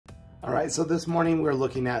All right, so this morning we're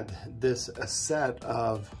looking at this set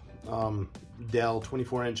of Dell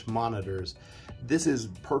 24-inch monitors. This is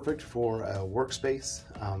perfect for a workspace,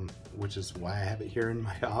 which is why I have it here in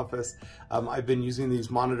my office. I've been using these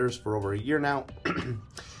monitors for over a year now,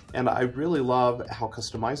 and I really love how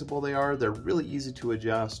customizable they are. They're really easy to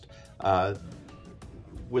adjust.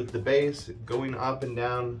 With the base going up and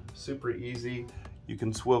down, super easy. You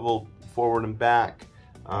can swivel forward and back.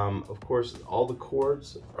 Of course, all the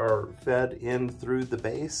cords are fed in through the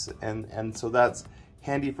base, and so that's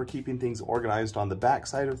handy for keeping things organized on the back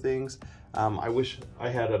side of things. I wish I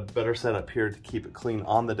had a better setup here to keep it clean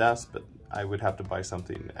on the desk, but I would have to buy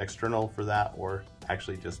something external for that, or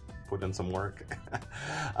actually just put in some work.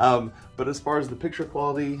 But as far as the picture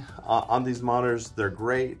quality on these monitors, they're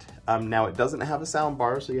great. Now it doesn't have a sound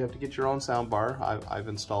bar, so you have to get your own sound bar. I've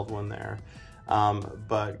installed one there.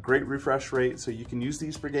 But great refresh rate, so you can use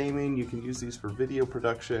these for gaming, you can use these for video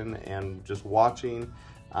production and just watching.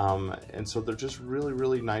 And so they're just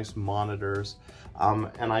really nice monitors.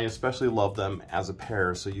 And I especially love them as a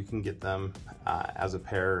pair, so you can get them as a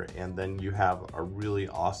pair, and then you have a really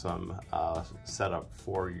awesome setup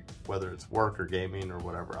for whether it's work or gaming or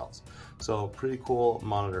whatever else. So pretty cool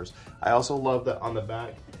monitors. I also love that on the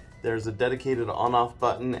back there's a dedicated on-off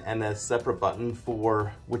button and a separate button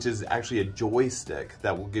for, which is actually a joystick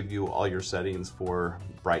that will give you all your settings for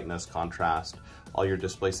brightness, contrast, all your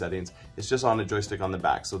display settings. It's just on a joystick on the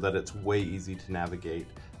back so that it's way easy to navigate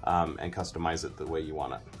and customize it the way you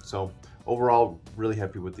want it. So overall, really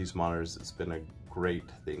happy with these monitors. It's been a great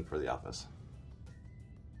thing for the office.